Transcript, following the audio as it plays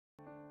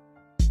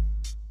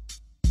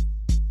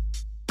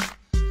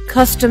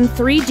Custom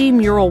 3D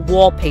mural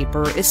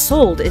wallpaper is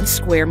sold in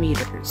square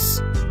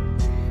meters.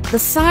 The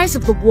size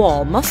of the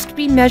wall must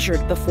be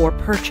measured before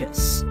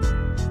purchase.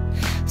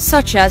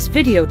 Such as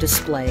video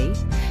display,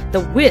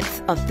 the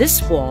width of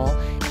this wall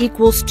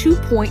equals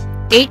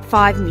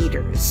 2.85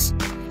 meters.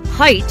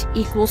 Height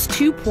equals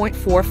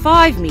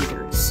 2.45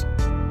 meters.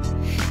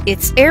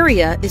 Its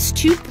area is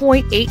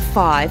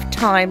 2.85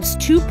 times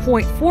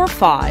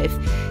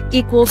 2.45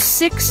 equals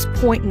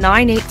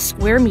 6.98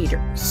 square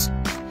meters.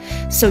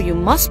 So you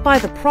must buy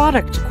the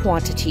product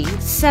quantity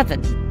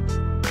 7.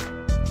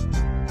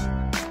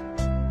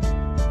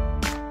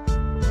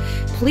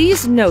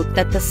 Please note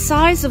that the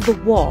size of the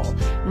wall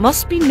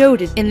must be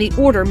noted in the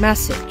order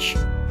message.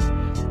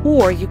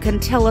 Or you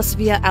can tell us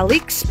via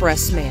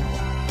AliExpress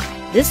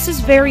mail. This is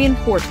very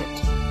important.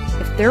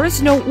 If there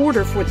is no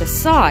order for the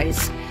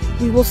size,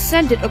 we will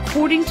send it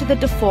according to the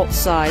default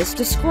size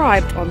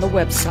described on the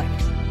website.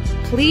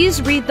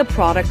 Please read the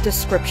product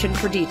description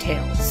for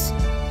details.